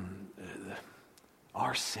our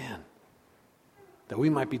sin, that we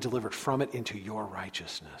might be delivered from it into your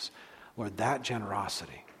righteousness. Lord, that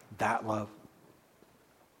generosity, that love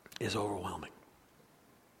is overwhelming.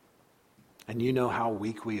 And you know how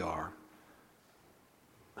weak we are.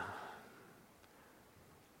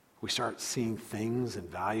 We start seeing things and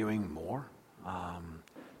valuing more,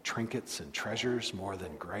 trinkets and treasures more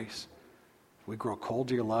than grace. We grow cold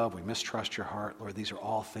to your love. We mistrust your heart. Lord, these are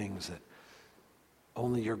all things that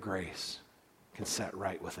only your grace can set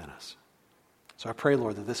right within us. So I pray,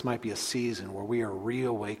 Lord, that this might be a season where we are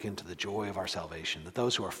reawakened to the joy of our salvation, that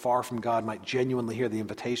those who are far from God might genuinely hear the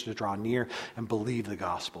invitation to draw near and believe the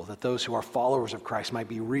gospel, that those who are followers of Christ might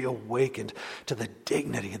be reawakened to the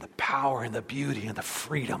dignity and the power and the beauty and the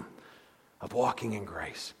freedom of walking in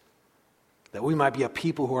grace, that we might be a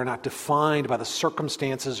people who are not defined by the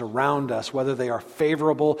circumstances around us, whether they are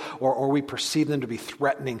favorable or we perceive them to be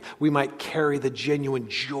threatening. We might carry the genuine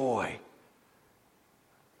joy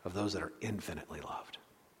of those that are infinitely loved,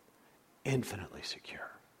 infinitely secure,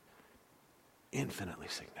 infinitely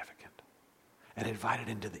significant, and invited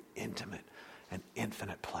into the intimate and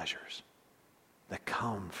infinite pleasures that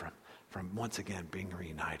come from once again being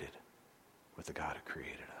reunited with the God who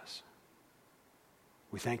created us.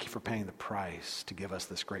 We thank you for paying the price to give us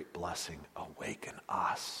this great blessing. Awaken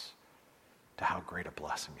us to how great a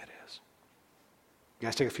blessing it is. You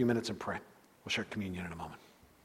guys take a few minutes and pray. We'll share communion in a moment.